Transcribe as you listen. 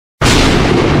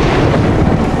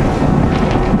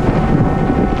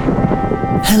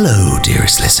Hello,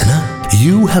 dearest listener.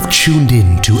 You have tuned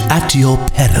in to At Your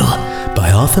Peril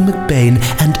by Arthur McBain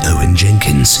and Owen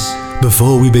Jenkins.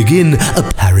 Before we begin, a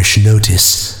parish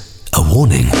notice. A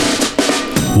warning.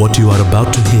 What you are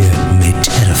about to hear may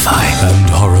terrify and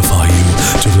horrify you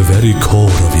to the very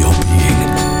core of your being.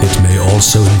 It may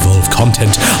also involve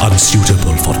content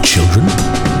unsuitable for children,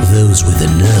 those with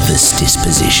a nervous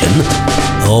disposition,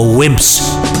 or wimps.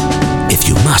 If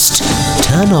you must,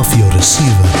 turn off your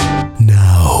receiver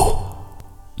now.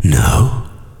 No?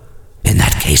 In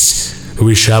that case,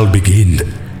 we shall begin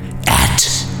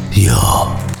at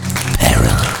your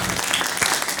peril.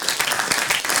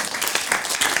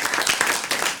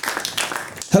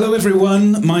 Hello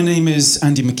everyone, my name is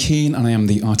Andy McKean and I am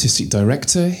the Artistic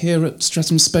Director here at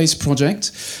Streatham Space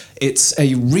Project. It's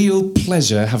a real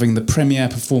pleasure having the premiere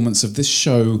performance of this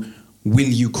show, Will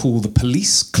You Call the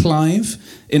Police, Clive,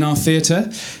 in our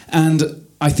theatre, and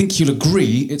I think you'll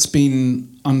agree it's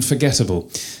been unforgettable.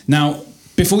 Now,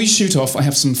 before we shoot off, I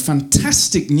have some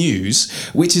fantastic news,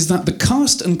 which is that the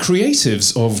cast and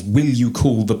creatives of Will You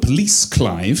Call the Police,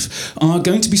 Clive, are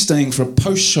going to be staying for a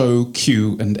post-show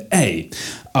Q&A.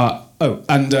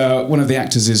 One of the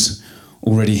actors is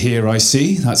already here, I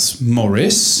see. That's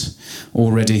Morris,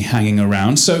 already hanging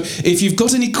around. So if you've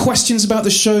got any questions about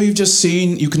the show you've just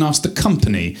seen, you can ask the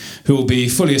company, who will be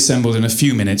fully assembled in a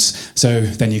few minutes, so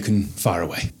then you can fire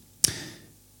away.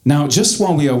 Now, just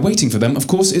while we are waiting for them, of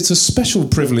course, it's a special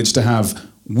privilege to have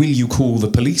Will You Call the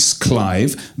Police,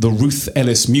 Clive, the Ruth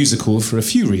Ellis musical, for a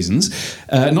few reasons.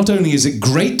 Not only is it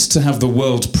great to have the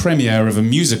world premiere of a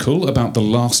musical about the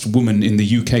last woman in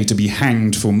the UK to be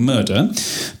hanged for murder,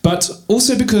 but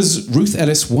also because Ruth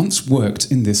Ellis once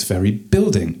worked in this very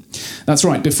building. That's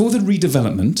right, before the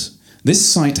redevelopment, this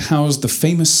site housed the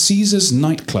famous Caesars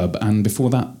nightclub and before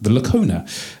that the Lacona,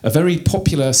 a very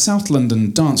popular South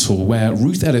London dance hall where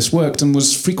Ruth Ellis worked and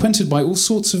was frequented by all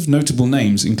sorts of notable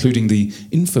names, including the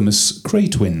infamous Cray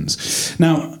twins.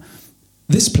 Now,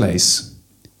 this place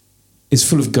is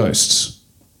full of ghosts,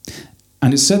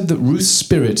 and it's said that Ruth's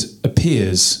spirit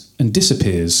appears and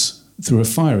disappears through a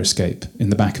fire escape in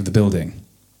the back of the building.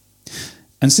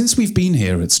 And since we've been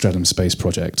here at Streatham Space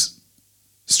Project,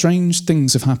 strange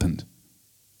things have happened.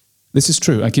 This is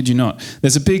true, I kid you not.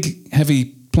 There's a big, heavy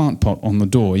plant pot on the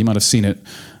door. You might have seen it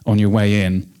on your way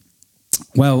in.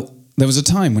 Well, there was a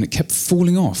time when it kept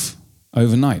falling off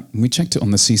overnight, and we checked it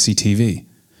on the CCTV.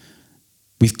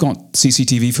 We've got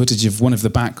CCTV footage of one of the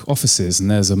back offices, and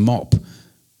there's a mop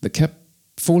that kept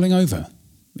falling over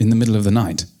in the middle of the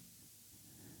night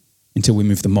until we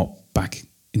moved the mop back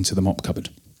into the mop cupboard.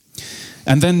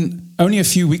 And then, only a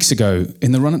few weeks ago,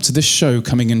 in the run-up to this show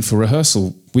coming in for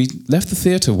rehearsal, we left the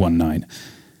theatre one night.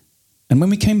 And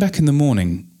when we came back in the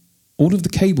morning, all of the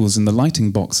cables in the lighting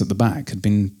box at the back had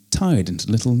been tied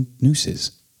into little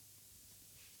nooses.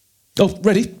 Oh,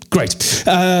 ready? Great.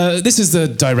 This is the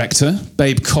director,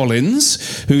 Babe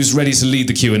Collins, who's ready to lead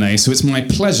the Q&A, so it's my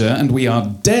pleasure, and we are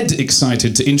dead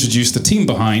excited to introduce the team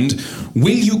behind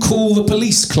Will You Call the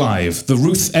Police, Clive, the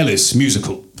Ruth Ellis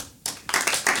musical.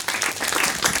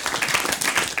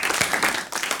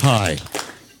 Hi,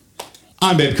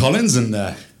 I'm Babe Collins, and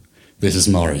this is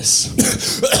Morris.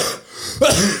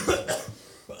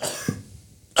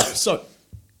 Sorry,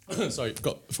 I've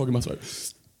got a frog in my throat.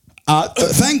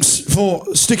 Thanks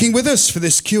for sticking with us for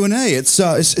this Q&A.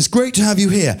 It's great to have you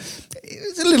here.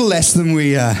 It's a little less than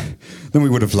we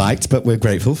would have liked, but we're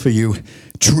grateful for you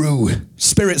true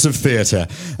spirits of theatre.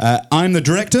 I'm the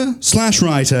director,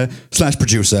 /writer,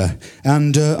 /producer,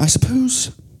 and I suppose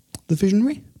the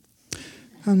visionary.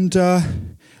 And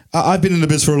I've been in the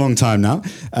biz for a long time now,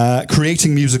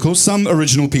 creating musicals, some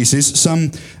original pieces,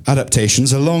 some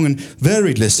adaptations, a long and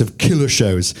varied list of killer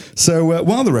shows. So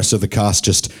while the rest of the cast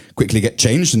just quickly get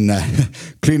changed and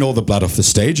clean all the blood off the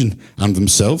stage and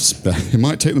themselves, it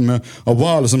might take them a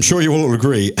while, as I'm sure you all will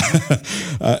agree.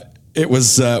 It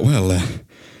was a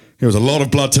lot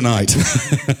of blood tonight.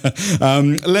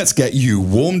 Let's get you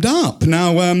warmed up.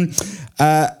 Now,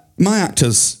 my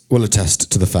actors will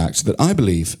attest to the fact that I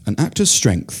believe an actor's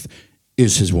strength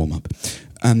is his warm-up.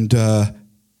 And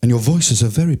your voice is a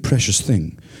very precious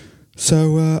thing.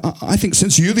 So I think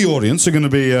since you, the audience, are going to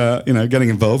be getting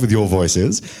involved with your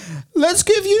voices, let's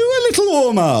give you a little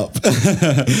warm-up.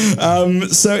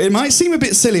 So it might seem a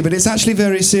bit silly, but it's actually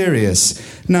very serious.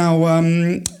 Now,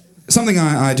 something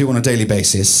I do on a daily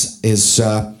basis is,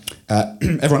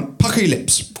 everyone, pucker your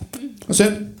lips. That's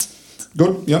it.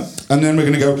 Good, yeah. And then we're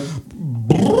going to go...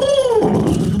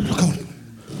 Come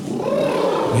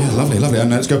on. Yeah, lovely, lovely. And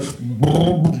let's go...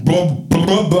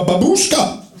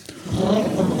 Babushka!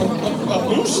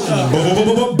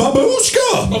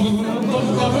 Babushka!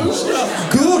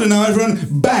 Good, and now everyone,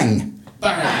 bang.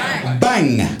 Bang.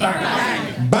 Bang.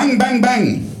 Bang. Bang, bang,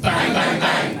 bang. Bang, bang,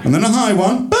 bang. And then a high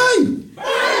one, bang.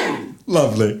 Bang.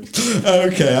 Lovely.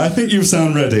 Okay, I think you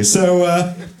sound ready. So,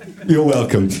 you're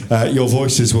welcome. Your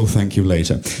voices will thank you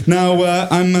later. Now,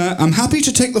 I'm happy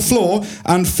to take the floor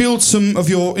and field some of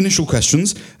your initial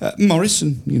questions. Maurice,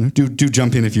 and do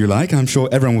jump in if you like. I'm sure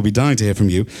everyone will be dying to hear from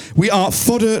you. We are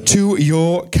fodder to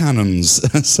your cannons.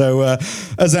 So,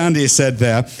 as Andy said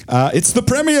there, it's the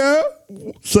premiere.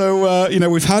 So,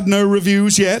 we've had no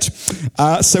reviews yet.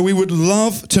 So we would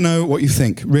love to know what you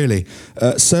think, really.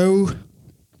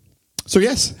 So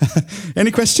yes.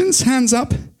 Any questions? Hands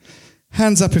up.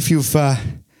 Hands up if you've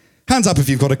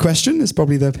got a question. It's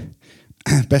probably the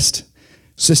best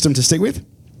system to stick with.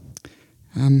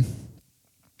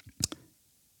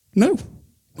 No,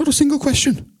 not a single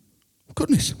question.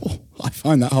 Goodness, I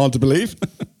find that hard to believe.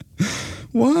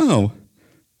 Wow.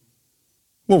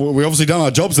 Well, we've obviously done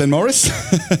our jobs then, Maurice.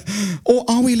 Or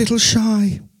are we a little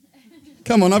shy?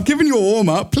 Come on, I've given you a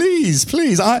warm-up. Please.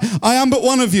 I am but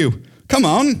one of you. Come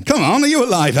on. Are you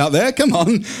alive out there? Come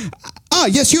on. Ah,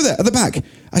 yes, you there, at the back.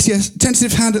 I see a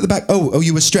tentative hand at the back. Oh,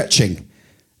 you were stretching.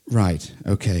 Right,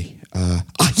 okay.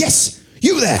 Yes,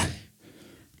 you there.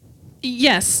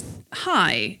 Yes,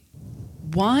 hi.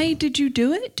 Why did you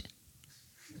do it?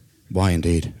 Why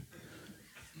indeed?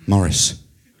 Maurice.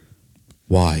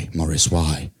 Why, Maurice,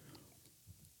 why?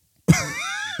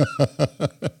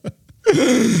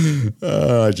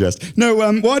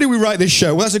 Why do we write this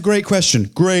show? Well, that's a great question.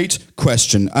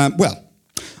 Well,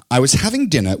 I was having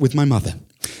dinner with my mother,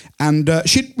 and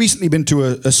she'd recently been to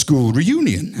a school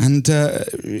reunion, and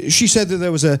she said that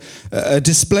there was a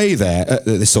display there,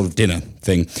 this sort of dinner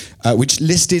thing, which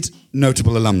listed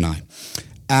notable alumni.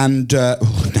 And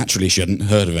naturally she hadn't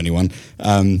heard of anyone.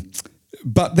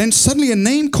 But then suddenly a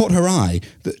name caught her eye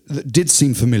that did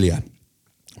seem familiar.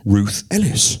 Ruth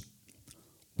Ellis.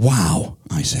 Wow,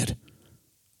 I said.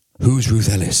 Who's Ruth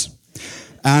Ellis?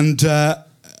 And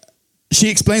she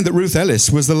explained that Ruth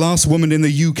Ellis was the last woman in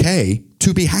the UK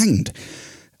to be hanged.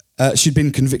 She'd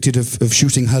been convicted of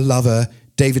shooting her lover,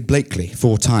 David Blakely,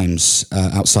 4 times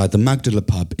outside the Magdala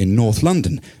pub in North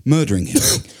London, murdering him.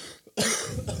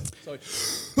 Sorry.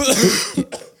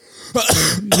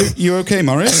 You okay,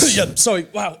 Maurice? Yeah, sorry,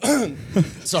 wow.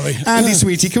 Sorry. Andy,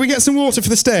 sweetie, can we get some water for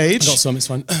the stage? I got some, it's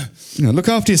fine. Look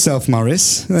after yourself,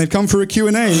 Maurice. They've come for a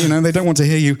Q&A, they don't want to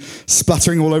hear you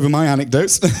spluttering all over my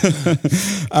anecdotes.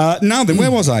 Now then,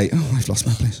 where was I? Oh, I've lost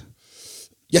my place.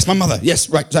 Yes, my mother. Yes,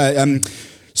 right.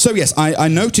 So yes, I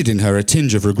noted in her a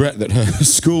tinge of regret that her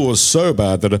school was so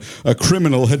bad that a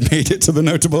criminal had made it to the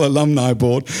notable alumni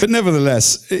board. But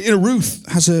nevertheless, Ruth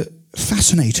has a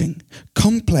fascinating,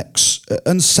 complex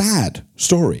and sad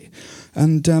story.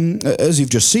 And as you've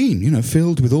just seen,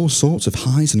 filled with all sorts of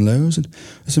highs and lows, and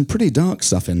some pretty dark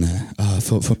stuff in there.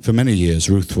 For many years,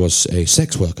 Ruth was a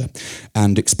sex worker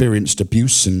and experienced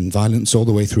abuse and violence all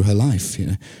the way through her life.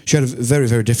 She had a very,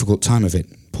 very difficult time of it,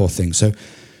 poor thing. So,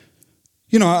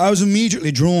 I was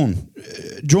immediately drawn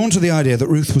to the idea that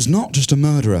Ruth was not just a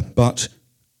murderer, but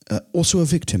also a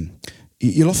victim.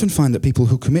 You'll often find that people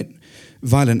who commit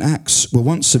violent acts were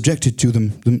once subjected to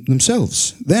them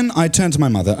themselves. Then I turned to my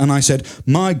mother and I said,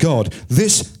 "My God,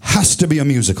 this has to be a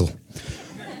musical."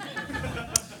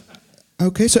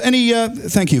 Okay, so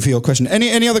thank you for your question.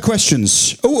 Any other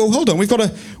questions? Oh, hold on, we've got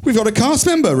a cast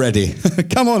member ready.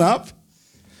 Come on up.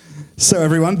 So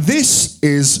everyone, this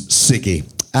is Siggy.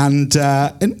 And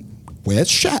where's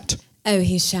Shat? Oh,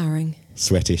 he's showering.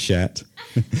 Sweaty Shat.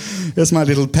 That's my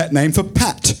little pet name for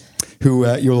Pat, who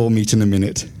you'll all meet in a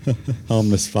minute.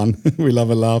 Harmless fun. We love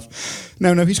a laugh.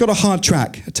 No, he's got a hard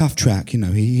track, a tough track.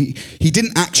 He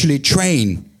didn't actually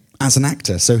train as an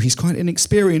actor, so he's quite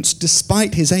inexperienced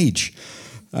despite his age.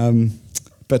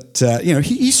 But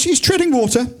he's treading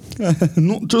water.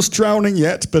 Not just drowning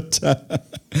yet, but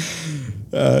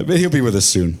he'll be with us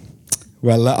soon.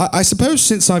 Well, I suppose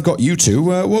since I've got you two,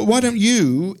 why don't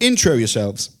you intro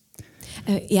yourselves?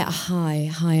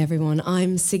 Hi everyone.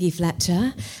 I'm Siggy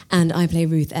Fletcher, and I play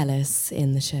Ruth Ellis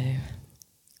in the show.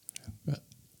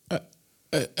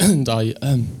 And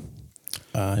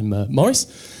I'm Maurice.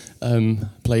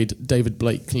 Played David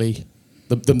Blakely,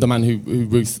 the man who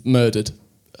Ruth murdered.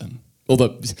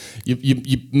 Although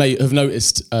you may have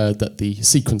noticed that the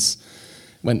sequence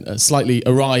went slightly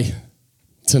awry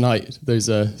tonight. Those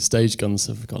stage guns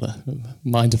have got a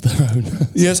mind of their own.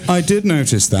 Yes, I did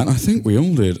notice that. I think we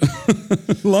all did.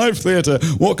 Live theatre.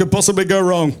 What could possibly go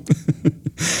wrong?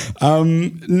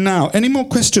 Now, any more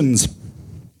questions?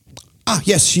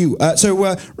 Yes, you.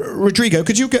 Rodrigo,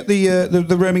 could you get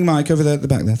the roaming mic over there at the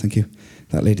back there? Thank you.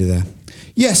 That lady there.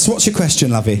 Yes, what's your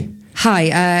question, lovey?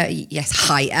 Hi, yes,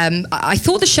 hi. I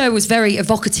thought the show was very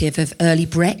evocative of early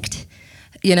Brecht.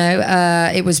 You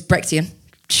know, it was Brechtian,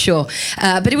 sure.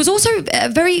 But it was also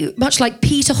very much like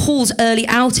Peter Hall's early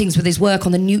outings with his work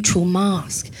on the neutral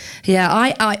mask. Yeah,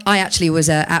 I actually was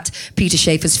at Peter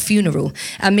Schaefer's funeral,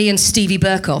 and me and Stevie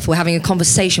Burkhoff were having a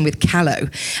conversation with Callow,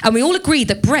 and we all agreed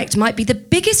that Brecht might be the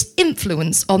biggest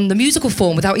influence on the musical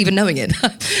form without even knowing it.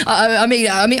 I mean,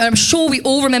 I'm sure we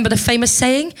all remember the famous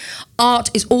saying,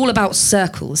 art is all about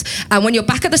circles, and when you're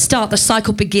back at the start, the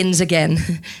cycle begins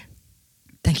again.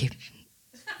 Thank you.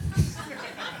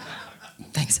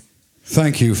 Thanks.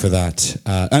 Thank you for that.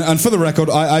 And for the record,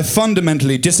 I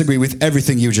fundamentally disagree with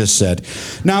everything you just said.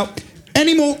 Now,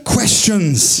 any more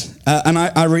questions? And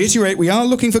I reiterate, we are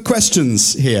looking for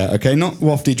questions here, okay? Not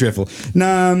wafty drivel.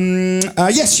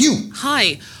 Yes, you.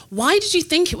 Hi. Why did you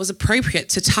think it was appropriate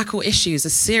to tackle issues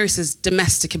as serious as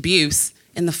domestic abuse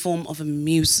in the form of a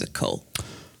musical?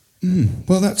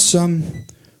 Well, that's an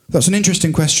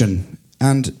interesting question.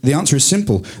 And the answer is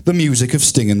simple. The music of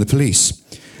Sting and the Police.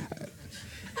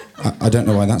 I don't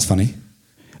know why that's funny.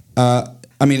 I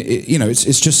mean,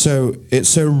 it's just so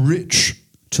rich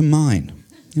to mine.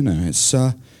 You know, it's.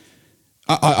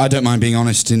 I don't mind being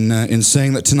honest in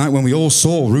saying that tonight, when we all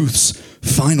saw Ruth's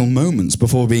final moments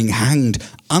before being hanged,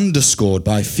 underscored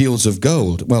by fields of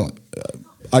gold. Well,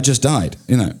 I just died.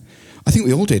 You know, I think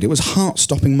we all did. It was a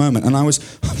heart-stopping moment, and I was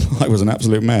an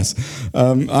absolute mess.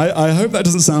 I hope that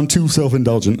doesn't sound too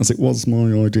self-indulgent, as it was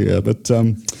my idea. But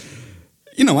I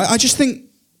just think.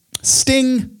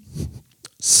 Sting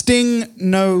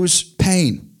knows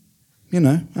pain. You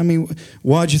know, I mean,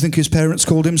 why do you think his parents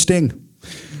called him Sting?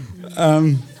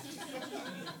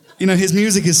 His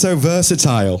music is so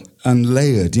versatile and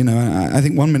layered. You know, I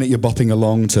think one minute you're bopping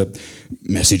along to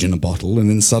Message in a Bottle, and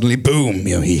then suddenly, boom,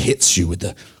 he hits you with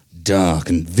the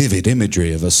dark and vivid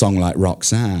imagery of a song like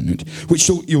Roxanne, which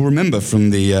you'll remember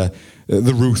from the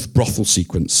Ruth brothel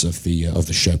sequence of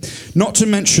the show. Not to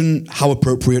mention how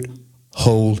appropriate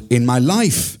Hole in My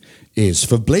Life is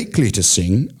for Blakely to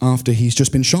sing after he's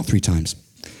just been shot 3 times.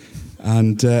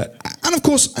 And of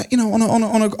course,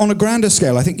 on a grander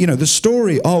scale, I think, the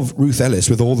story of Ruth Ellis,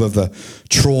 with all of the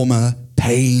trauma,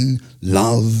 pain,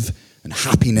 love, and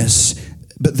happiness,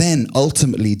 but then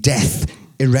ultimately death,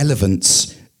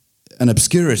 irrelevance, and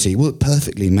obscurity, well, it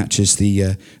perfectly matches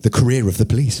the career of the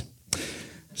Police.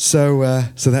 So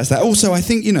that's that. Also, I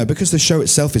think, because the show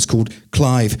itself is called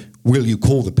Clive, Will You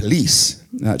Call the Police?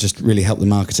 That just really helped the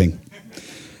marketing.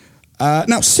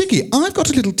 Now, Siggy, I've got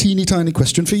a little teeny tiny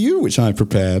question for you, which I've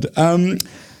prepared.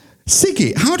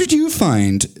 Siggy, how did you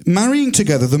find marrying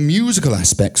together the musical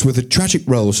aspects with a tragic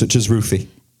role such as Ruthie?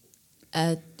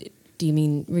 Do you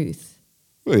mean Ruth?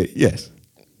 Well, yes.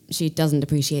 She doesn't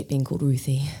appreciate being called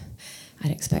Ruthie. I'd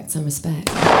expect some respect.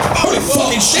 Holy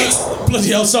fucking shit! Bloody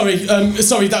hell, sorry.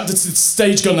 Sorry, that's the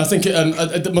stage gun. I think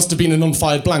it must have been an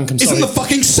unfired blank. I'm sorry. Isn't the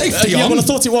fucking safety on? Yeah, well, I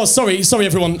thought it was. Sorry,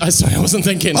 everyone. Sorry, I wasn't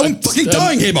thinking. I'm fucking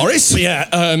dying here, Morris!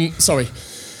 Yeah, sorry.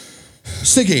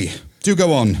 Siggy, do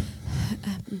go on.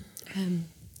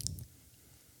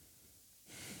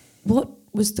 What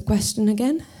was the question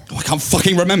again? Oh, I can't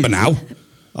fucking remember now.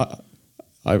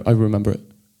 I remember it.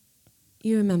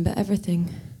 You remember everything.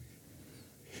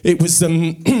 It was,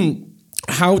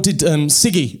 how did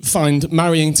Siggy find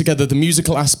marrying together the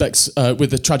musical aspects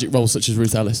with a tragic role such as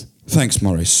Ruth Ellis? Thanks,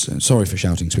 Morris. Sorry for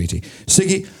shouting, sweetie.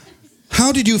 Siggy,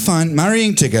 how did you find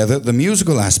marrying together the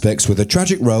musical aspects with a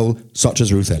tragic role such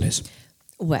as Ruth Ellis?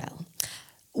 Well,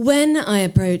 when I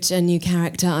approach a new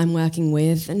character I'm working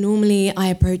with, normally I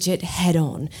approach it head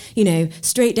on,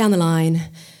 straight down the line.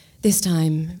 This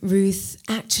time, Ruth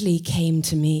actually came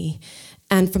to me,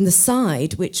 and from the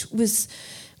side, which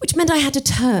meant I had to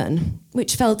turn,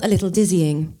 which felt a little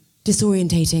dizzying,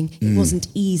 disorientating. It wasn't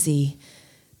easy,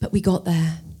 but we got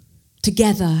there.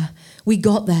 Together, we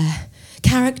got there.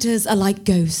 Characters are like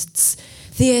ghosts.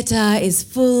 Theatre is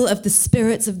full of the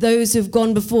spirits of those who've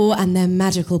gone before and their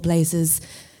magical places.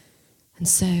 And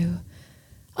so,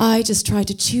 I just try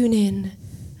to tune in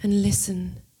and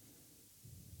listen.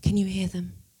 Can you hear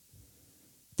them?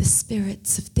 The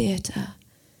spirits of theatre.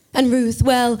 And Ruth,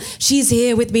 well, she's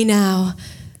here with me now.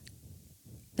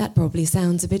 That probably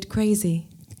sounds a bit crazy.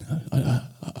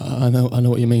 I know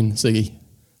what you mean, Siggy.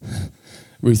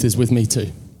 Ruth is with me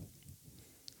too.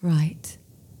 Right.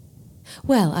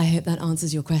 Well, I hope that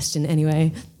answers your question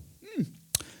anyway.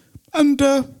 And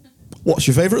what's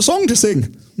your favourite song to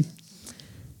sing?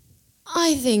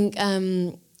 I think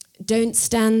don't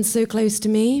stand so close to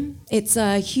me. It's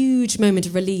a huge moment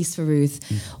of release for Ruth.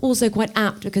 Also quite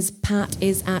apt because Pat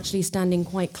is actually standing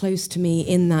quite close to me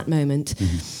in that moment.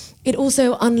 It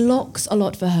also unlocks a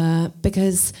lot for her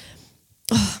because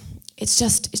it's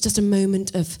just a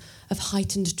moment of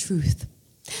heightened truth.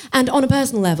 And on a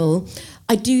personal level,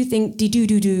 I do think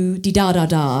dee-doo-doo-doo,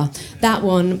 dee-da-da-da, that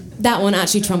one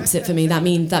actually trumps it for me. That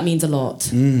means a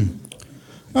lot.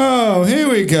 Oh, here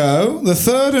we go. The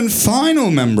third and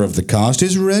final member of the cast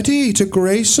is ready to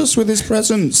grace us with his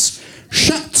presence.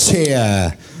 Shat's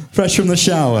here, fresh from the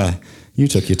shower. You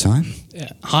took your time.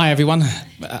 Hi, everyone.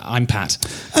 I'm Pat.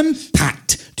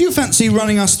 Pat, do you fancy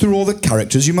running us through all the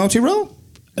characters you multi-role?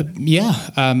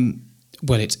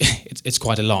 Well, it's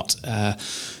quite a lot.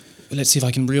 Let's see if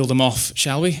I can reel them off,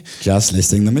 shall we? Just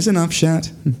listing them is enough,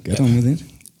 Shat. Get on with it.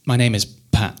 My name is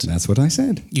Pat. That's what I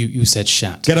said. You said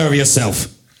Shat. Get over yourself.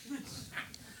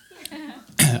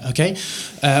 Okay.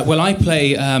 Well, I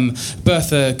play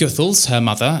Bertha Guthels, her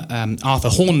mother, Arthur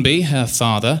Hornby, her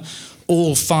father,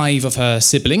 all 5 of her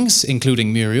siblings,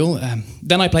 including Muriel.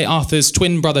 Then I play Arthur's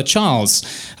twin brother Charles,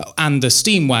 and the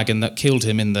steam wagon that killed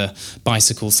him in the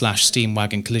bicycle/steam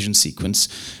wagon collision sequence.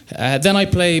 Then I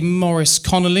play Maurice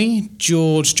Connolly,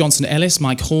 George Johnson Ellis,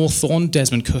 Mike Hawthorne,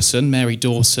 Desmond Cusson, Mary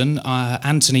Dawson,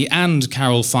 Anthony and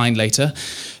Carol Findlater,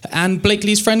 and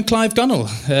Blakely's friend Clive Gunnell,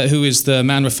 who is the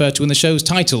man referred to in the show's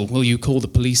title, Will You Call the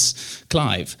Police,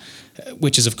 Clive?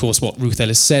 Which is, of course, what Ruth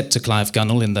Ellis said to Clive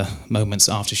Gunnell in the moments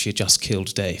after she had just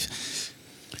killed Dave.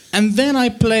 And then I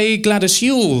play Gladys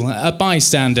Yule, a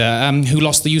bystander who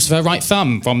lost the use of her right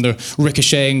thumb from the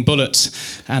ricocheting bullet,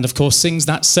 and, of course, sings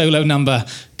that solo number,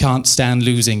 Can't Stand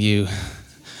Losing You,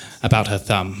 about her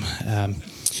thumb.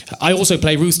 I also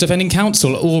play Ruth's defending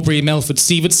counsel, Aubrey Melford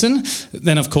Stevenson,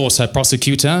 then, of course, her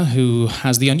prosecutor, who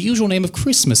has the unusual name of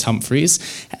Christmas Humphreys,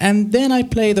 and then I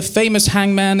play the famous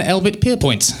hangman Elbert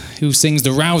Pierpoint, who sings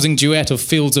the rousing duet of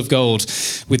Fields of Gold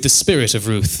with the spirit of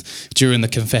Ruth during the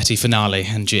confetti finale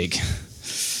and jig.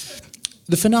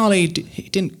 The finale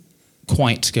didn't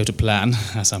quite go to plan,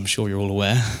 as I'm sure you're all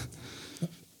aware.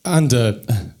 And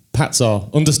Pat's our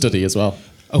understudy as well.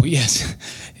 Oh, yes.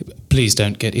 Please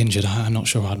don't get injured. I'm not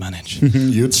sure I'd manage.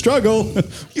 You'd struggle.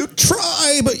 You'd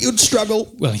try, but you'd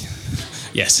struggle. Well,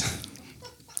 yes.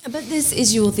 But this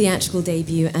is your theatrical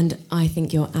debut, and I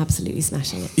think you're absolutely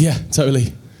smashing it. Yeah,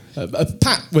 totally.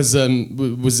 Pat was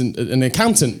an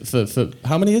accountant for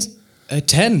how many years?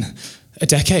 10. A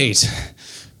decade.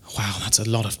 Wow, that's a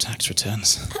lot of tax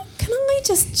returns. Can I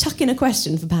just chuck in a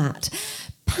question for Pat?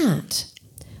 Pat,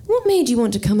 what made you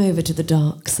want to come over to the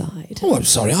dark side? Oh, I'm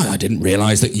sorry, I didn't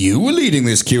realise that you were leading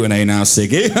this Q&A now,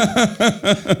 Siggy.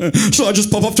 Shall I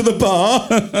just pop off to the bar?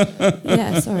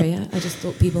 Yeah, sorry, I just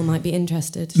thought people might be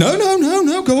interested. No,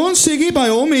 go on, Siggy, by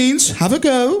all means, have a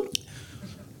go.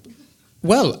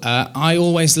 Well, I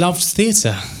always loved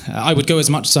theatre. I would go as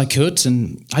much as I could,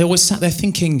 and I always sat there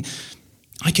thinking,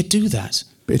 I could do that.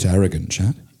 Bit arrogant,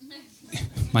 Chad.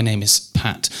 My name is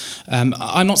Pat.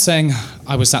 I'm not saying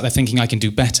I was sat there thinking I can do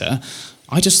better.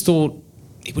 I just thought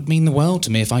it would mean the world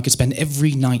to me if I could spend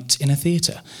every night in a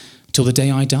theatre till the day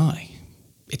I die.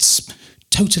 It's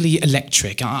totally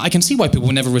electric. I can see why people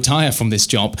will never retire from this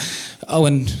job. Oh,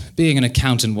 and being an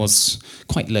accountant was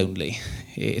quite lonely.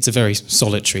 It's a very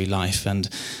solitary life, and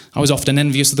I was often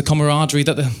envious of the camaraderie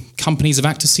that the companies of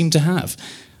actors seem to have.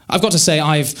 I've got to say,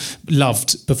 I've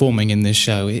loved performing in this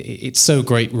show. It's so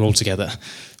great we're all together.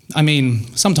 I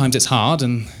mean, sometimes it's hard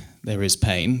and there is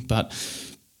pain, but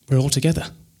we're all together.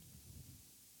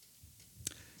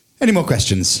 Any more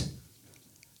questions?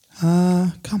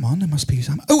 Come on, there must be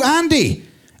some. Oh, Andy!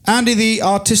 Andy, the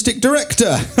artistic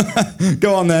director.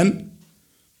 Go on, then.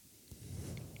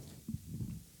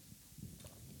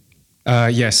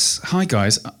 Yes. Hi,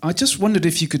 guys. I just wondered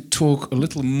if you could talk a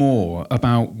little more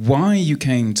about why you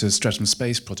came to Streatham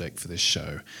Space Project for this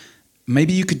show.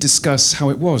 Maybe you could discuss how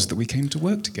it was that we came to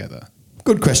work together.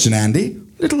 Good question, Andy.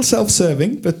 Little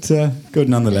self-serving, but good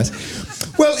nonetheless.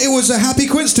 Well, it was a happy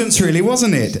coincidence, really,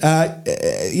 wasn't it?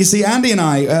 You see, Andy and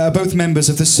I are both members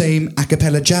of the same a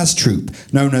cappella jazz troupe,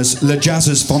 known as Le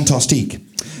Jazzers Fantastique.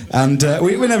 And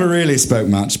we never really spoke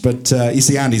much, but you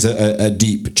see, Andy's a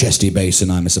deep, chesty bass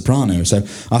and I'm a soprano, so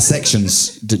our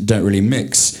sections don't really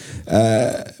mix.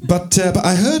 But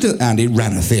I heard that Andy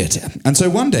ran a theatre, and so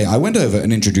one day I went over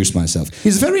and introduced myself.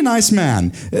 He's a very nice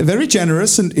man, very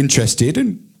generous and interested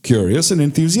and curious and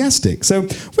enthusiastic. So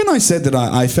when I said that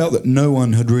I felt that no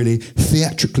one had really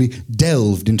theatrically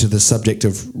delved into the subject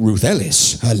of Ruth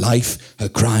Ellis, her life, her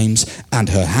crimes, and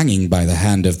her hanging by the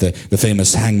hand of the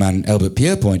famous hangman Elbert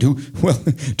Pierpoint, who, well,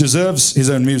 deserves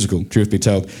his own musical, truth be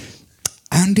told,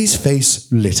 Andy's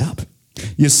face lit up.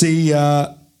 You see,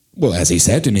 well, as he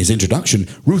said in his introduction,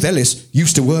 Ruth Ellis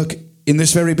used to work in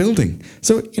this very building.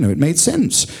 So, it made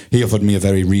sense. He offered me a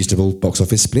very reasonable box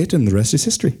office split, and the rest is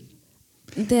history.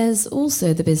 There's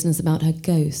also the business about her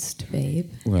ghost, babe.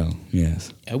 Well,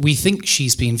 yes. We think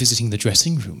she's been visiting the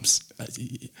dressing rooms.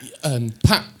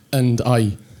 Pat and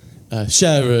I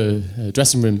share a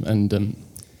dressing room, and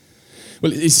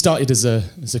well, it started as a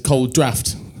cold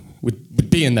draft. We'd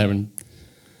be in there, and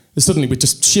suddenly we'd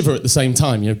just shiver at the same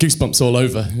time. Goosebumps all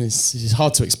over. It's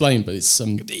hard to explain, but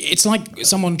It's like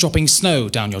someone dropping snow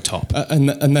down your top.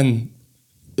 and then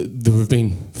there have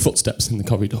been footsteps in the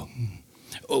corridor.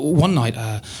 One night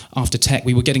after tech,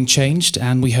 we were getting changed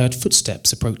and we heard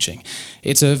footsteps approaching.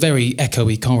 It's a very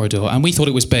echoey corridor, and we thought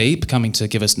it was Babe coming to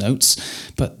give us notes,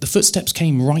 but the footsteps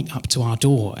came right up to our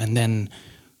door, and then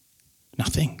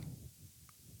nothing.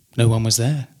 No one was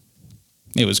there.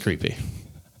 It was creepy.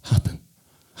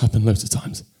 Happened loads of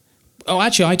times. Oh,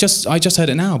 actually, I just heard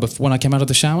it now when I came out of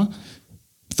the shower.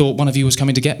 Thought one of you was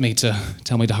coming to get me to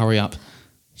tell me to hurry up.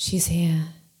 She's here.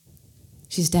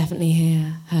 She's definitely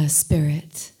here, her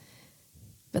spirit.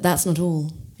 But that's not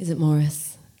all, is it,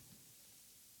 Morris?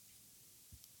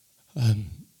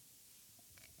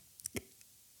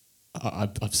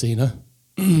 I've seen her.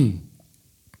 Okay.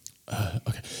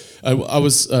 I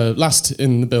was last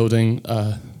in the building,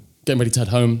 getting ready to head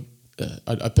home.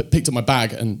 I picked up my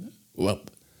bag, and, well,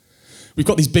 we've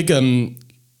got these big,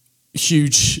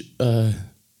 huge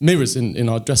mirrors in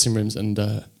our dressing rooms, and,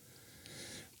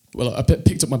 well, I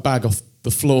picked up my bag off the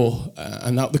floor,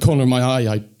 and out the corner of my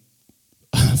eye,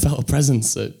 I felt a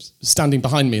presence standing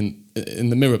behind me in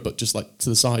the mirror, but just like to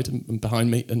the side and behind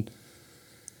me, and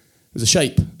it was a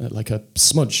shape, like a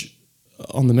smudge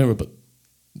on the mirror, but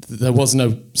there was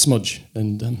no smudge,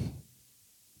 and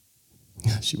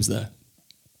she was there.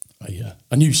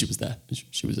 I knew she was there.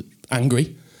 She was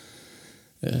angry.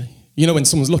 When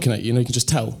someone's looking at you, you can just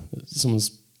tell that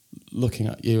someone's looking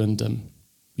at you, and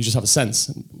you just have a sense.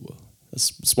 And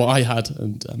that's what I had,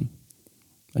 and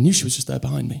I knew she was just there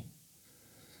behind me,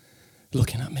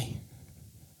 looking at me.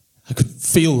 I could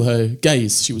feel her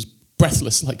gaze. She was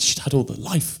breathless, like she'd had all the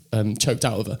life choked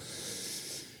out of her.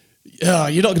 Yeah,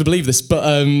 you're not going to believe this, but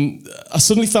I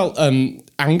suddenly felt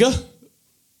anger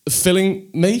filling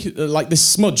me, like this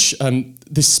smudge.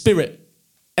 This spirit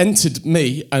entered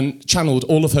me and channeled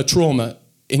all of her trauma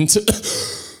into...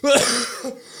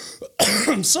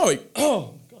 I'm sorry.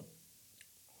 Oh, God.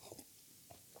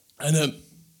 And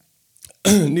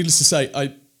needless to say,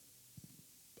 I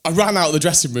ran out of the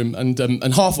dressing room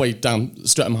and halfway down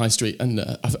Streatham High Street, and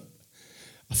I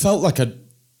felt like I'd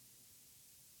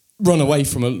run away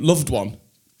from a loved one.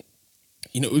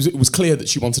 It was clear that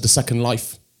she wanted a second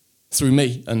life through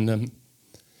me, and I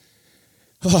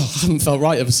haven't felt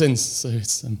right ever since. So it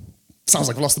sounds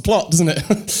like I've lost the plot, doesn't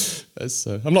it?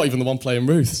 I'm not even the one playing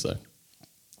Ruth, so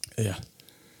yeah.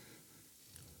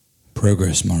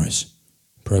 Progress, Morris.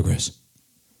 Progress.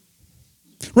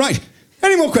 Right.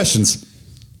 Any more questions?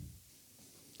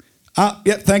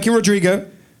 Yep. Thank you, Rodrigo.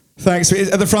 Thanks.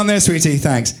 At the front there, sweetie.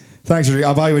 Thanks. Thanks, Rodrigo.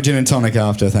 I'll buy you a gin and tonic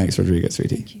after. Thanks, Rodrigo,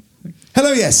 sweetie. Thank you.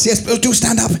 Hello, yes. Oh, do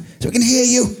stand up so we can hear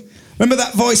you. Remember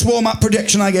that voice warm-up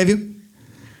prediction I gave you?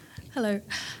 Hello.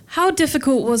 How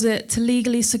difficult was it to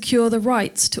legally secure the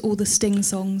rights to all the Sting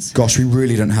songs? Gosh, we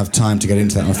really don't have time to get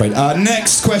into that, I'm afraid.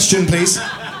 Next question, please.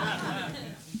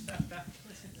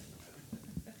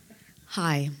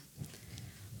 Hi.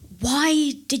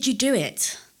 Why did you do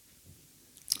it?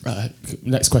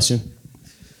 Next question.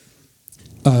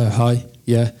 Hi.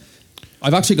 Yeah.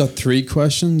 I've actually got 3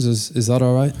 questions. Is that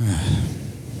all right?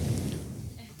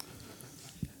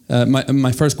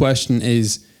 My first question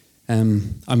is,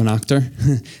 I'm an actor.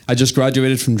 I just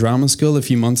graduated from drama school a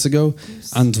few months ago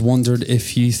and wondered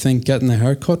if you think getting a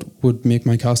haircut would make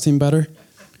my costume better.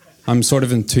 I'm sort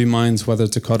of in 2 minds whether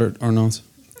to cut it or not.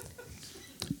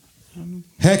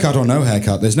 Haircut or no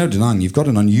haircut, there's no denying you've got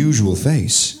an unusual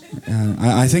face.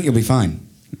 I think you'll be fine.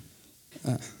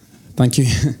 Thank you.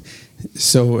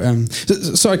 So,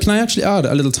 sorry, can I actually add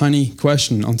a little tiny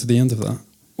question onto the end of that?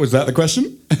 Was that the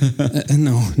question?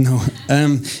 No.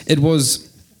 It was,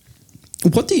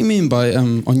 what do you mean by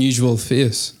unusual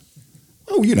face?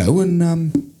 Oh,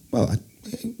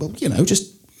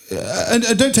 just...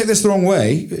 and don't take this the wrong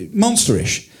way,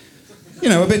 monsterish.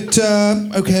 A bit,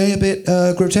 a bit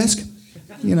grotesque.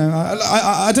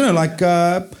 I don't know,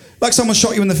 like someone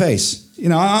shot you in the face.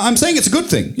 I'm saying it's a good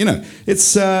thing.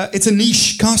 It's a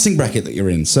niche casting bracket that you're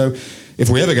in. So if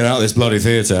we ever get out of this bloody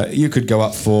theatre, you could go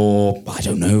up for, I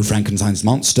don't know, Frankenstein's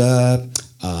monster,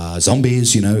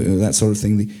 zombies, that sort of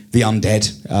thing, the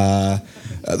undead.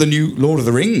 The new Lord of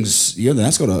the Rings,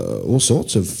 that's got all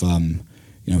sorts of,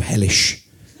 hellish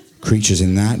creatures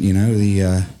in that,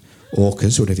 the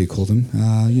orcas, whatever you call them,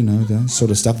 that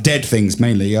sort of stuff. Dead things,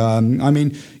 mainly.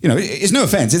 It's no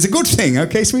offence. It's a good thing,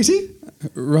 okay, sweetie?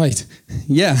 Right.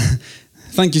 Yeah.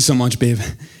 Thank you so much, babe.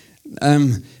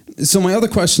 So my other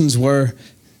questions were,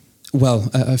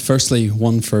 firstly,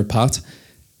 one for Pat.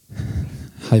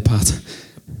 Hi, Pat.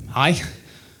 Hi.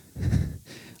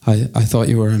 I thought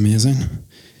you were amazing.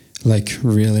 Like,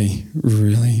 really,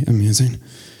 really amazing.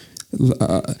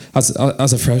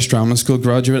 As a fresh drama school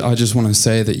graduate, I just want to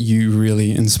say that you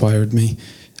really inspired me.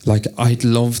 Like, I'd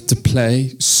love to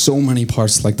play so many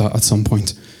parts like that at some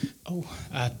point. Oh,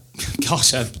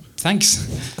 gosh, thanks.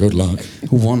 Good luck.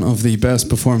 One of the best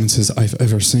performances I've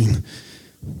ever seen.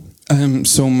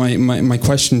 So my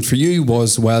question for you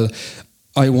was,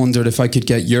 I wondered if I could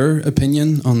get your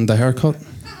opinion on the haircut.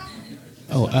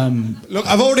 Look,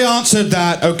 I've already answered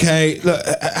that, okay. Look,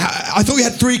 I thought we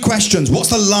had 3 questions. What's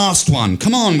the last one?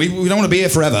 Come on, we don't want to be here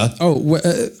forever.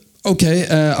 Okay.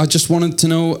 I just wanted to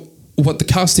know what the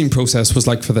casting process was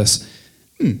like for this.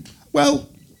 Well,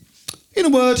 in a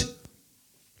word,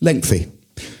 lengthy.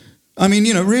 I mean,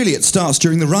 really it starts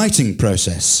during the writing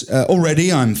process. Already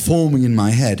I'm forming in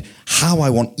my head how I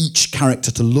want each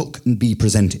character to look and be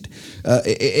presented.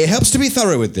 It helps to be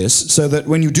thorough with this so that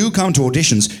when you do come to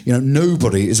auditions,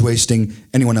 nobody is wasting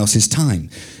anyone else's time.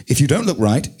 If you don't look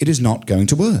right, it is not going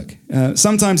to work.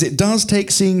 Sometimes it does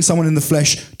take seeing someone in the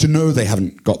flesh to know they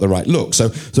haven't got the right look. So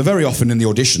very often in the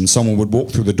audition, someone would walk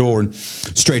through the door and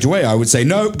straight away I would say,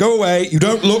 no, go away, you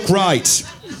don't look right.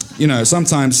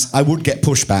 Sometimes I would get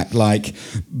pushback like,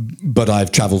 but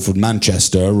I've travelled from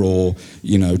Manchester, or,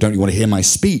 don't you want to hear my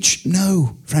speech?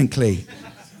 No, frankly.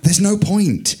 There's no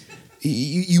point.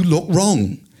 You look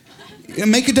wrong.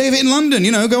 Make a day of it in London,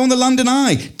 go on the London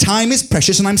Eye. Time is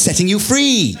precious and I'm setting you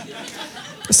free.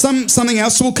 Something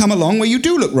else will come along where you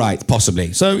do look right,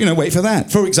 possibly. So, wait for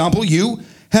that. For example, you,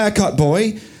 haircut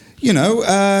boy, you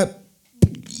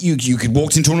could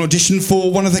walk into an audition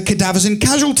for one of the cadavers in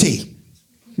Casualty.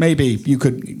 Maybe you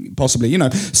could possibly,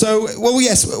 So,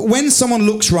 yes, when someone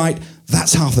looks right,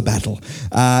 that's half the battle.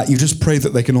 You just pray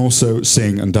that they can also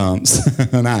sing and dance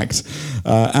and act.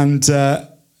 That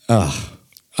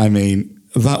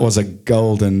was a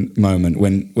golden moment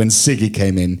when Siggy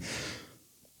came in.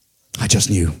 I just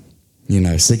knew,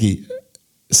 Siggy.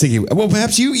 Well,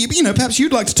 perhaps perhaps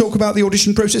you'd like to talk about the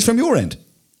audition process from your end.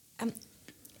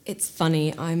 It's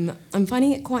funny. I'm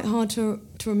finding it quite hard to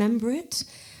remember it.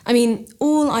 I mean,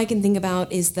 all I can think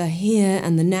about is the here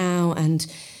and the now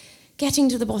and getting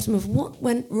to the bottom of what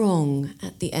went wrong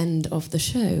at the end of the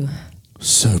show.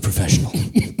 So professional.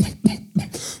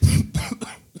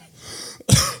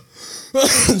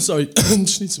 Sorry,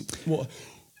 just need some water.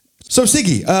 So,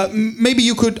 Siggy, maybe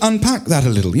you could unpack that a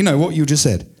little, what you just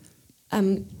said.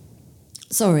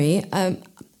 Sorry,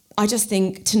 I just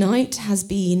think tonight has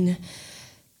been...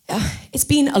 it's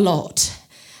been a lot.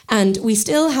 And we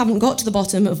still haven't got to the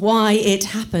bottom of why it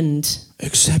happened.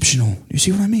 Exceptional. You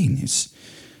see what I mean?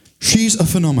 She's a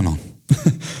phenomenon.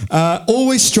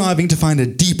 Always striving to find a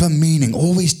deeper meaning,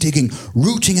 always digging,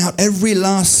 rooting out every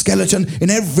last skeleton in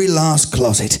every last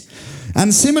closet.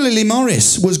 And similarly,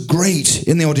 Morris was great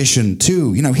in the audition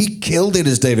too. He killed it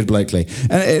as David Blakely.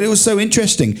 And it was so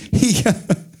interesting.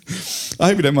 I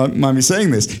hope you don't mind me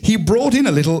saying this. He brought in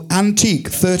a little antique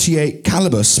 38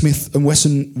 caliber Smith &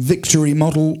 Wesson Victory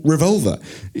model revolver,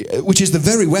 which is the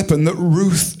very weapon that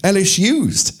Ruth Ellis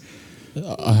used.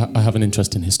 I have an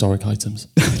interest in historic items.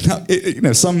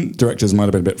 Now, some directors might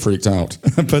have been a bit freaked out,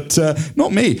 but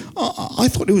not me. I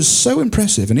thought it was so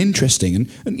impressive and interesting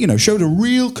and showed a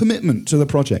real commitment to the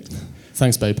project.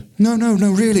 Thanks, babe. No,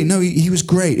 really. No, he was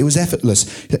great. It was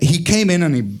effortless. He came in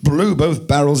and he blew both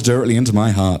barrels directly into my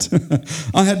heart.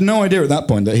 I had no idea at that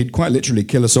point that he'd quite literally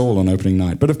kill us all on opening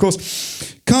night. But of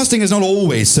course, casting is not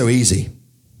always so easy.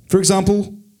 For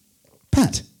example,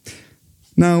 Pat.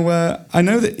 Now, I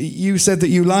know that you said that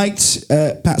you liked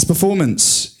Pat's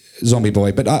performance, Zombie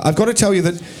Boy, but I've got to tell you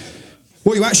that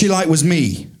what you actually liked was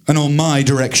me and on my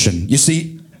direction. You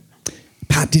see,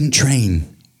 Pat didn't train.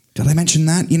 Did I mention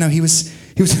that? He was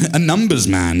a numbers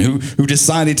man who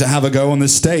decided to have a go on the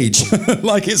stage.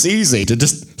 Like it's easy to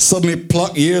just suddenly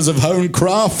pluck years of honed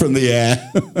craft from the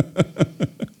air.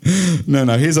 No,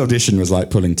 his audition was like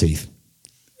pulling teeth.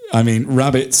 I mean,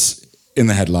 rabbits in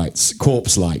the headlights,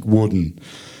 corpse-like, wooden.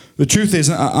 The truth is,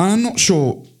 I'm not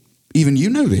sure even you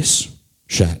know this,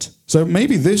 Shat. So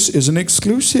maybe this is an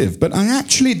exclusive, but I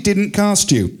actually didn't cast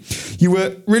you. You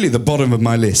were really the bottom of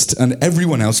my list, and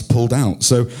everyone else pulled out.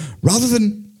 So rather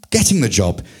than getting the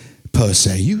job, per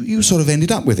se, you sort of ended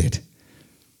up with it.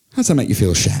 How does that make you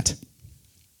feel, Shat?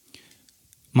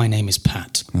 My name is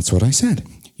Pat. That's what I said.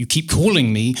 You keep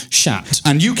calling me Shat.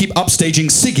 And you keep upstaging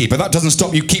Siggy, but that doesn't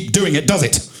stop you keep doing it, does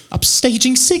it?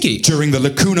 Upstaging Siggy? During the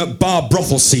Lacuna bar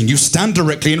brothel scene, you stand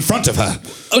directly in front of her.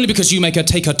 Only because you make her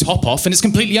take her top off and it's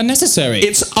completely unnecessary.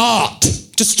 It's art!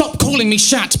 Just stop calling me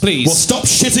Shat, please. Well, stop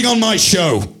shitting on my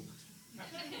show.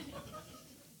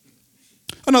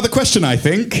 Another question, I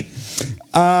think.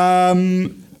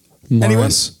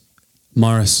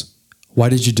 Morris, why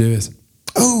did you do it?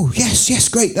 Oh, yes,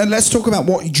 great. Let's talk about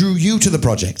what drew you to the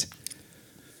project.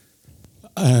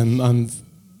 I'm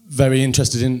very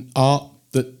interested in art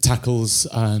that tackles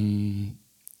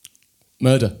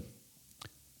murder.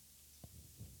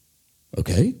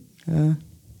 Okay.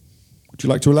 Would you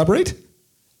like to elaborate?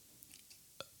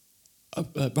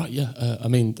 Right,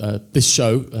 yeah. This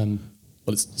show, well,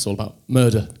 it's all about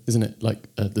murder, isn't it?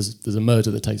 Like, there's a murder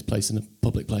that takes place in a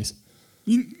public place.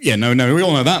 Yeah, no, we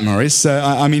all know that, Morris.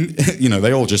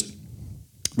 They all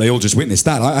just witnessed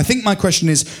that. I think my question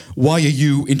is, why are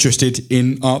you interested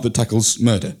in art that tackles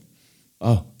murder?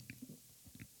 Oh,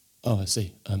 I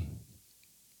see.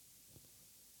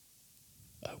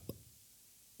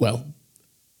 Well,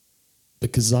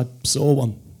 because I saw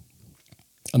one.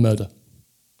 A murder.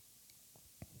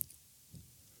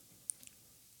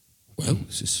 Well,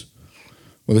 this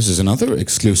is another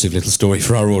exclusive little story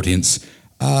for our audience.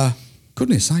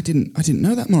 Goodness, I didn't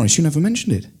know that, Morris. You never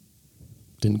mentioned it.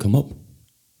 Didn't come up.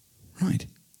 Right.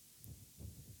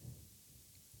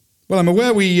 Well, I'm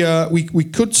aware we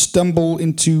could stumble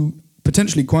into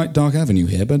potentially quite dark avenue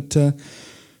here, but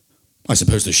I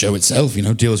suppose the show itself,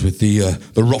 deals with the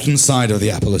rotten side of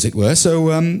the apple, as it were. So,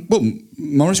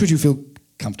 Morris, would you feel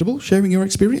comfortable sharing your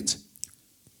experience?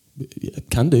 Yeah,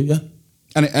 can do, yeah.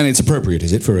 And it's appropriate,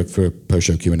 is it, for a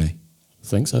post-show Q&A? I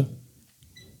think so.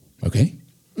 Okay.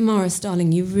 Morris,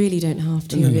 darling, you really don't have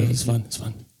to. No, it's fine.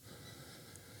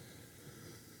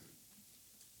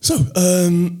 So,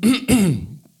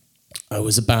 I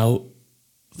was about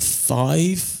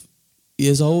 5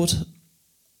 years old,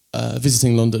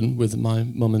 visiting London with my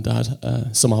mum and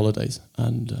dad, summer holidays,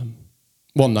 and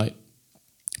one night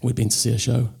we'd been to see a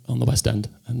show on the West End,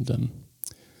 and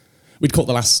we'd caught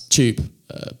the last tube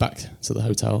back to the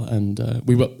hotel, and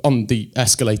we were on the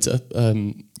escalator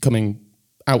coming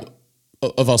out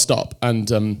of our stop, and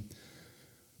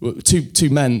two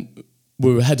men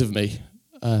were ahead of me,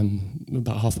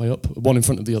 about halfway up, one in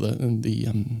front of the other, and the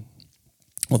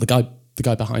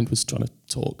guy behind was trying to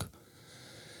talk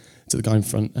to the guy in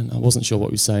front, and I wasn't sure what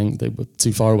he was saying. They were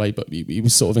too far away, but he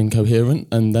was sort of incoherent,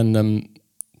 and then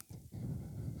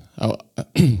out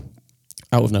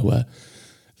of nowhere,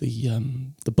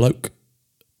 the bloke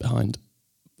behind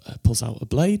pulls out a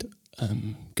blade,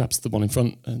 grabs the one in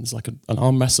front, and it's like an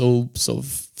arm wrestle sort of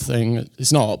thing.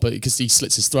 It's not, but because he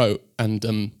slits his throat, and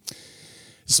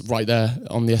it's right there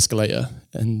on the escalator,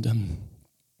 and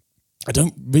I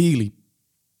don't really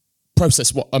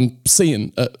process what I'm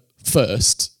seeing at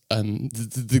first.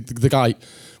 The guy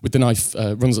with the knife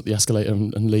runs up the escalator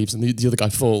and leaves, and the other guy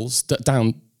falls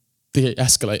down the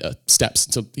escalator steps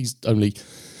until he's only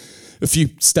a few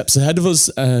steps ahead of us,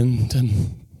 and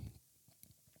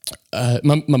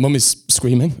my mum is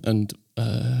screaming, and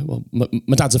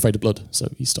my dad's afraid of blood, so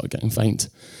he started getting faint.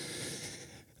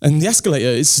 And the escalator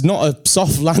is not a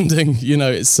soft landing,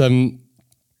 it's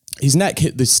his neck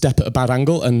hit the step at a bad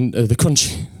angle, and the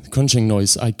crunching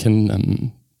noise I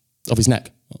can of his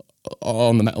neck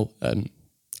on the metal, I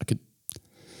could.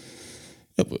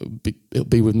 It'll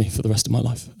be with me for the rest of my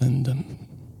life, and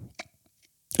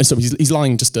so he's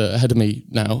lying just ahead of me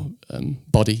now,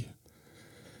 body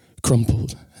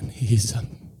crumpled, and his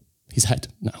head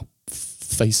now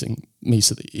facing me,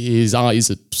 so that his eyes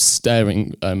are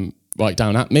staring right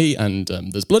down at me, and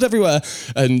there's blood everywhere,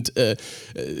 and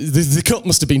the cut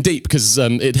must have been deep because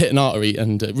it hit an artery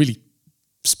and really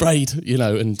sprayed,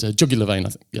 and jugular vein, I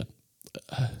think, yeah.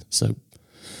 So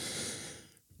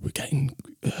we're getting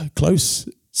close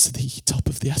to the top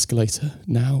of the escalator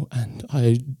now, and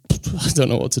I don't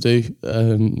know what to do,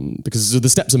 because the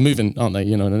steps are moving, aren't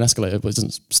they? In an escalator, but it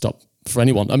doesn't stop for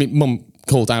anyone. I mean, Mum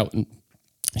called out and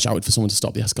shouted for someone to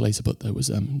stop the escalator, but there was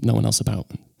no one else about.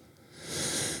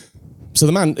 So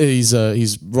the man he's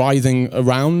writhing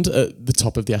around at the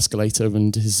top of the escalator,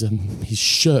 and his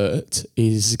shirt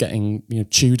is getting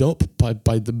chewed up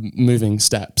by the moving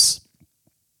steps,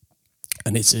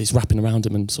 and it's wrapping around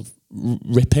him and sort of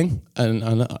ripping, and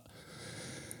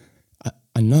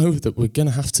I know that we're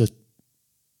gonna have to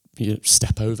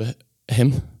step over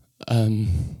him.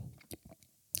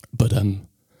 But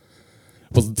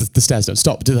the stairs don't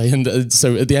stop, do they? And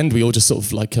so at the end, we all just sort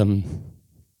of like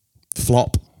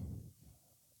flop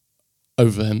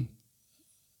over him.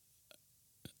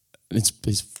 And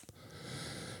his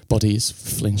body is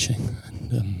flinching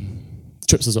and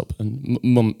trips us up. And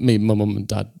my mum and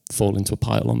dad fall into a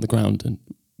pile on the ground, and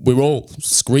we're all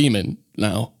screaming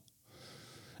now.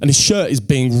 And his shirt is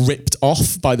being ripped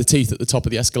off by the teeth at the top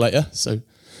of the escalator. So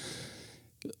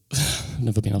I've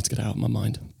never been able to get it out of my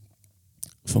mind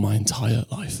for my entire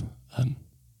life.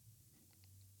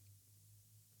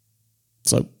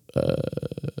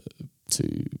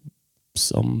 To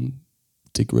some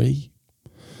degree,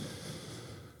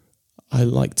 I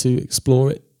like to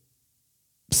explore it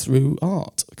through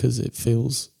art because it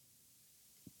feels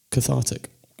cathartic.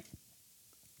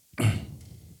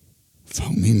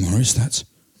 Fuck me, Morris, that's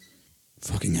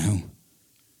fucking hell.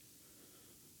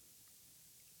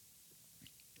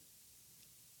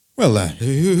 Well,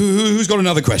 who's got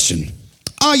another question?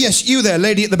 Ah, yes, you there,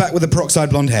 lady at the back with the peroxide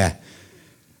blonde hair.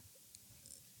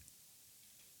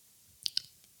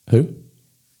 Who?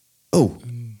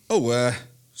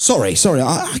 Sorry.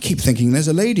 I keep thinking there's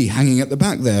a lady hanging at the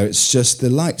back there. It's just the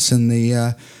lights and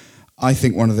the... I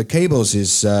think one of the cables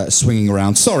is swinging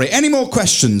around. Sorry, any more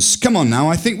questions? Come on now,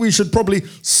 I think we should probably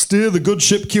steer the good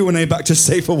ship Q&A back to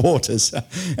safer waters.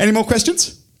 Any more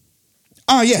questions?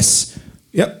 Ah, yes.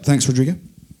 Yep, thanks, Rodrigo.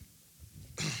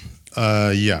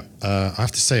 I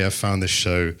have to say I found this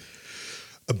show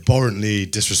abhorrently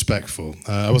disrespectful.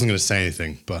 I wasn't going to say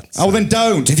anything, but... Oh, then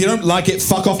don't. If you don't like it,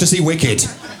 fuck off to see Wicked.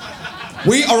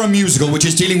 We are a musical which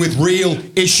is dealing with real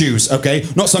issues, okay?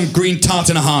 Not some green tart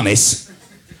in a harness.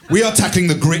 We are tackling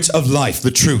the grit of life,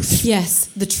 the truth. Yes,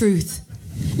 the truth.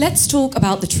 Let's talk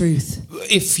about the truth.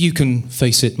 If you can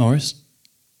face it, Morris.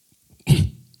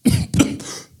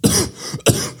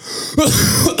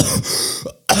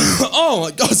 Oh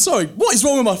my God, sorry. What is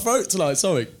wrong with my throat tonight?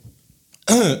 Sorry.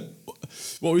 What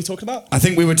were we talking about? I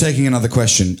think we were taking another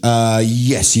question.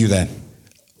 Yes, you there.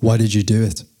 Why did you do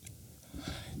it?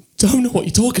 Don't know what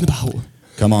you're talking about.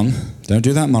 Come on, don't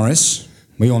do that, Morris.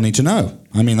 We all need to know.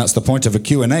 I mean, that's the point of a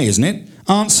Q&A, isn't it?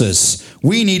 Answers.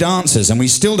 We need answers, and we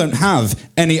still don't have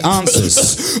any answers.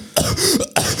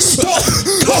 Stop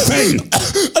coughing!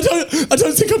 I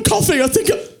don't think I'm coughing. I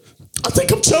think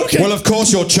I'm choking. Well, of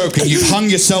course you're choking. You've hung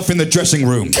yourself in the dressing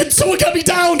room. Can someone get me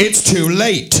down? It's too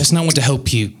late. There's no one to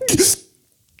help you. Is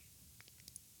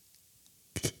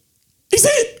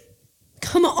it?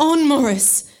 Come on,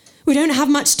 Morris. We don't have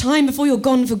much time before you're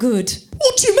gone for good.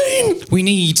 What do you mean? We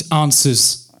need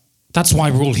answers. That's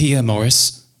why we're all here,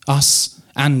 Morris. Us,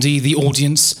 Andy, the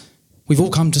audience. We've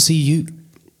all come to see you.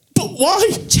 But why?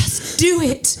 Just do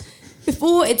it.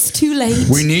 Before it's too late.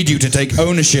 We need you to take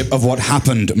ownership of what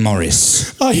happened,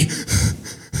 Morris. I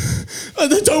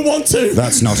don't want to.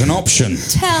 That's not an option.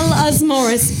 Tell us,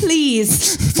 Morris,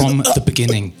 please. From the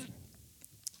beginning.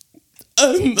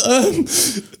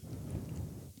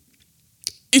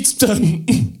 It's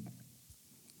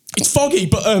foggy,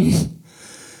 but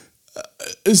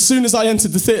as soon as I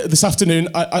entered the theatre this afternoon,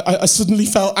 I suddenly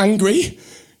felt angry,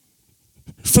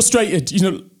 frustrated.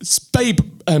 You know, Babe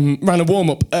ran a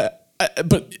warm-up,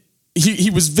 but he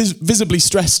was visibly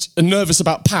stressed and nervous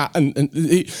about Pat, and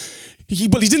he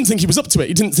didn't think he was up to it.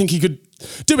 He didn't think he could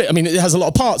do it. I mean, it has a lot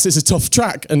of parts. It's a tough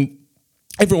track, and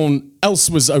everyone else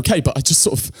was okay, but I just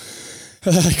sort of...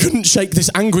 I couldn't shake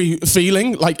this angry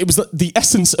feeling. Like, it was the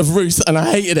essence of Ruth, and I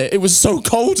hated it. It was so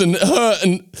cold and hurt,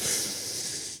 and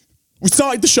we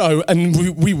started the show, and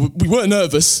we weren't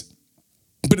nervous,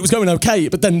 but it was going okay.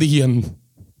 But then the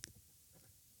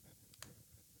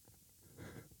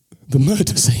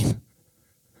murder scene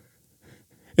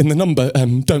in the number,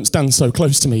 Don't Stand So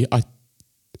Close to Me, I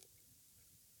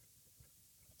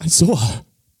saw her.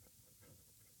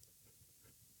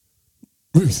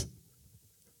 Ruth.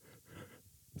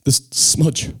 The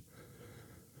smudge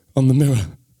on the mirror.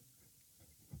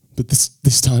 But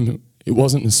this time it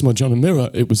wasn't a smudge on a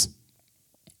mirror, it was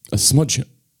a smudge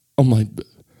on my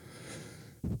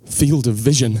field of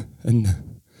vision. And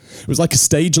it was like a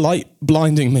stage light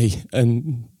blinding me.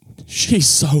 And she's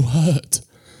so hurt.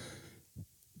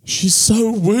 She's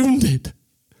so wounded.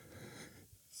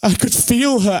 I could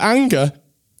feel her anger.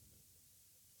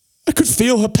 I could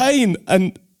feel her pain.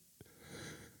 And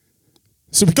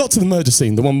so we got to the murder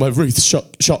scene, the one where Ruth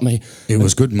shot me. It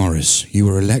was good, Morris. You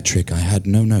were electric. I had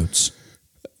no notes.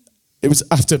 It was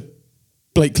after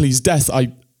Blakely's death.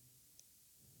 I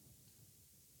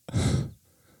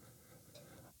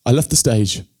left the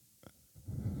stage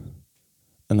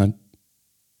and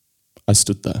I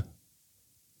stood there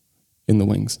in the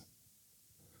wings.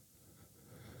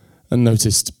 and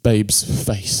noticed Babe's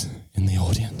face in the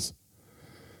audience.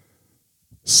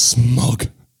 Smug.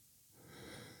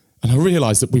 And I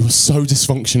realised that we were so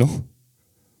dysfunctional.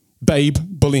 Babe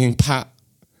bullying Pat.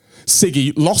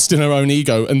 Siggy lost in her own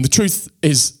ego. And the truth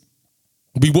is,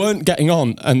 we weren't getting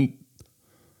on. And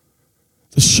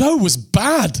the show was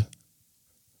bad. It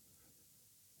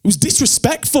was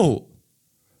disrespectful.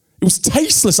 It was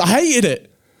tasteless. I hated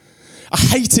it. I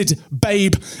hated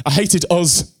Babe. I hated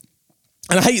us.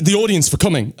 And I hated the audience for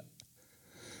coming.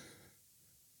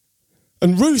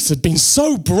 And Ruth had been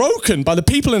so broken by the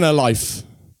people in her life.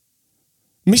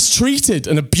 Mistreated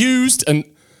and abused and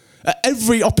at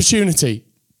every opportunity.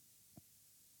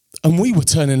 And we were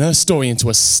turning her story into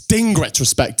a Sting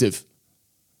retrospective.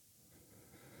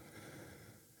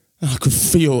 And I could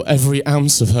feel every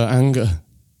ounce of her anger.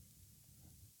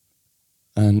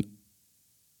 And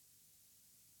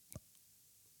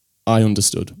I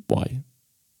understood why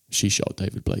she shot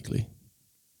David Blakely.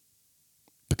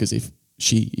 Because if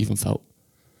she even felt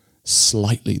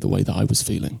slightly the way that I was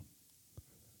feeling,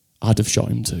 I'd have shot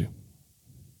him too.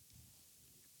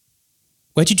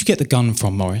 Where did you get the gun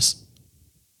from, Morris?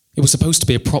 It was supposed to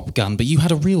be a prop gun, but you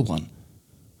had a real one.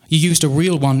 You used a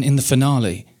real one in the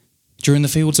finale, during the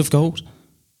Fields of Gold,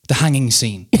 the hanging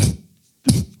scene.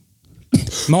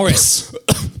 Morris,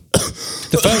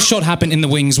 the first shot happened in the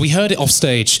wings. We heard it off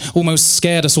stage, almost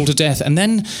scared us all to death. And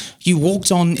then you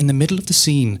walked on in the middle of the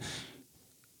scene.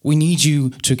 We need you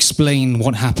to explain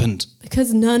what happened.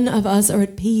 Because none of us are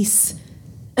at peace.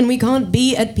 And we can't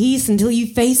be at peace until you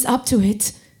face up to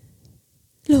it.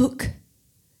 Look,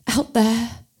 out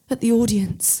there at the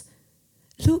audience.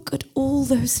 Look at all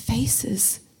those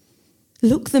faces.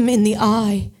 Look them in the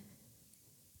eye.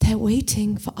 They're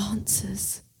waiting for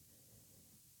answers.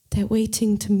 They're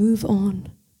waiting to move on.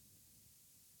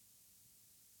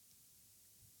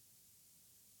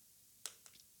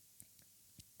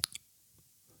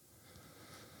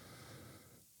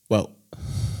 Well,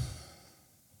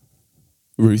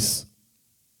 Ruth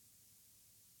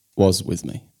was with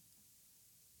me.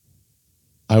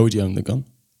 I already owned the gun.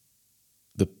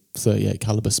 The .38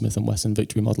 caliber Smith & Wesson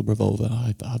Victory model revolver.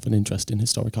 I have an interest in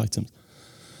historic items.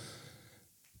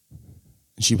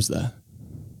 And she was there.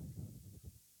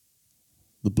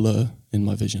 The blur in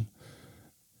my vision.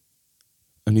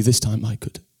 Only this time I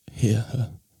could hear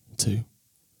her too.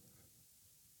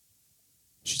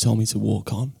 She told me to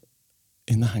walk on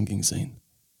in the hanging scene.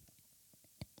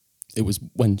 It was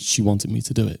when she wanted me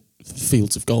to do it.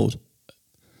 Fields of Gold.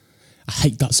 I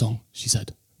hate that song, she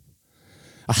said.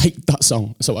 I hate that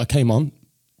song. So I came on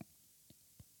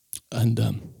and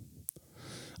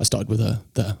I started with her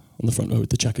there on the front row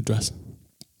with the checkered dress.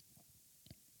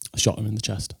 I shot her in the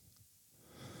chest.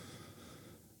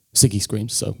 Siggy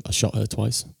screamed, so I shot her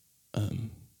twice.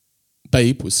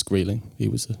 Babe was squealing. He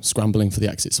was scrambling for the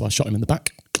exit, so I shot him in the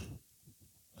back.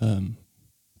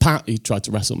 Pat, he tried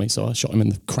to wrestle me, so I shot him in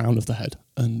the crown of the head.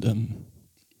 And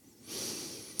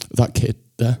that kid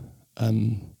there,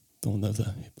 the one over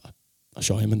there, I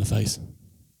shot him in the face.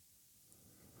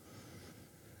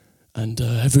 And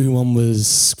everyone was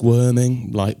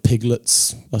squirming like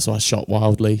piglets. That's why I shot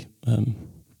wildly.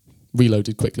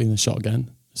 Reloaded quickly and then shot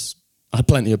again. I had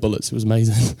plenty of bullets. It was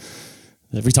amazing.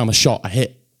 Every time I shot, I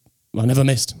hit. I never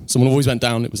missed. Someone always went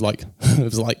down. It was like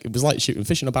shooting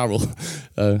fish in a barrel,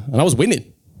 and I was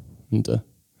winning.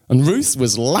 And Ruth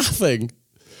was laughing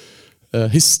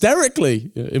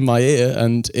hysterically in my ear,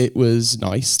 and it was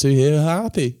nice to hear her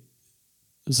happy.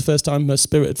 It was the first time her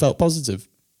spirit had felt positive,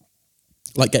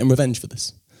 like getting revenge for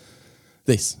this.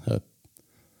 Her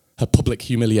public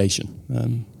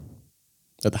humiliation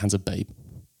at the hands of Babe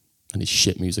and his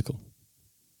shit musical.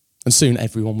 And soon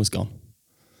everyone was gone.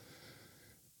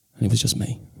 And it was just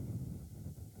me.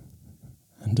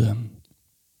 And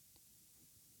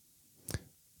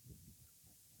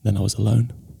then I was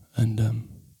alone. And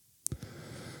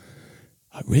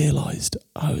I realised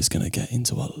I was going to get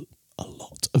into a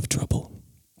lot of trouble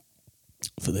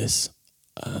for this.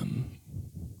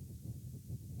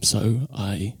 So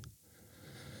I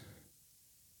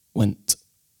went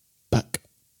back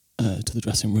to the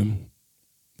dressing room,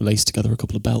 laced together a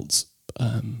couple of belts,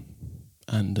 and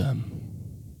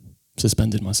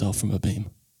suspended myself from a beam.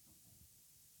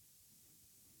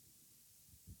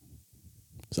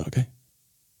 Is that okay?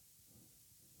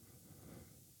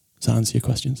 Does that answer your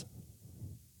questions?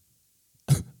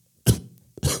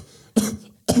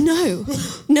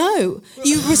 No.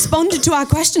 You responded to our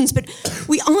questions, but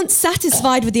we aren't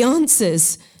satisfied with the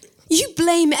answers. You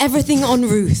blame everything on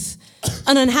Ruth,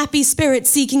 an unhappy spirit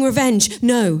seeking revenge.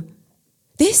 No.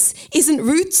 This isn't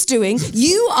Ruth's doing.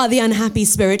 You are the unhappy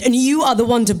spirit, and you are the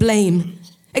one to blame.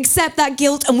 Accept that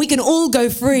guilt and we can all go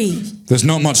free. There's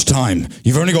not much time.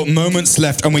 You've only got moments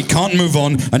left and we can't move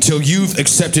on until you've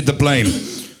accepted the blame.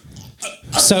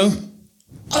 So,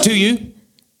 do you?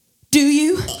 Do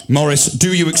you? Morris,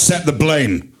 do you accept the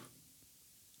blame?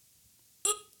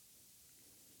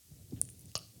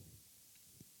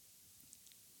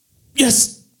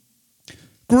 Yes.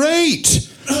 Great!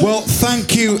 Well,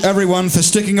 thank you everyone for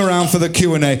sticking around for the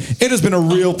Q&A. It has been a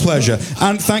real pleasure.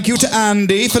 And thank you to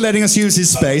Andy for letting us use his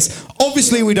space.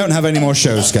 Obviously, we don't have any more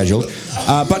shows scheduled,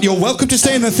 but you're welcome to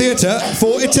stay in the theatre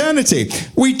for eternity.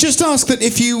 We just ask that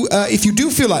if you do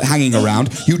feel like hanging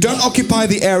around, you don't occupy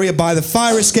the area by the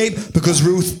fire escape, because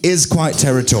Ruth is quite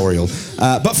territorial.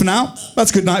 But for now,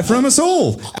 that's good night from us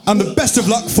all. And the best of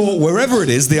luck for wherever it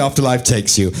is the afterlife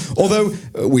takes you. Although,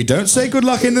 we don't say good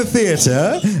luck in the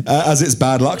theatre, as it's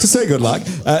bad luck to say good luck.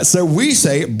 So we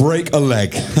say break a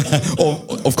leg. Or,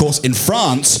 of course, in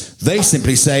France, they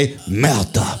simply say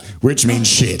merda, which means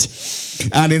shit.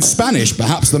 And in Spanish,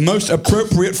 perhaps the most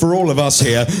appropriate for all of us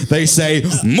here, they say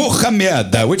mucha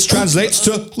mierda, which translates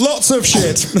to lots of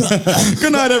shit.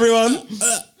 Good night, everyone.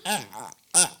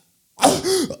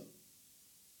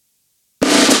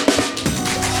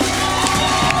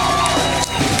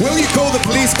 Will You Call the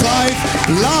Police, Clive?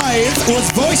 Live was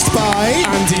voiced by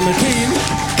Andy McKean,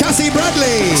 Cassie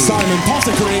Bradley, Simon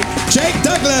Pottercree, Jake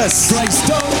Douglas, Grace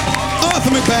Dunn, Arthur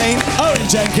McBain, Owen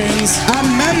Jenkins,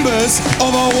 and members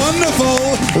of our wonderful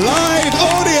live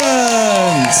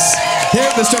audience here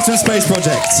at the Streatham Space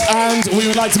Project. And we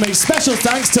would like to make special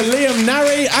thanks to Liam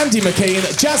Narry, Andy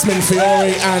McKean, Jasmine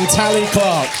Fiore, and Tally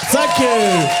Clark. Thank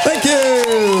you. Thank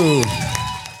you.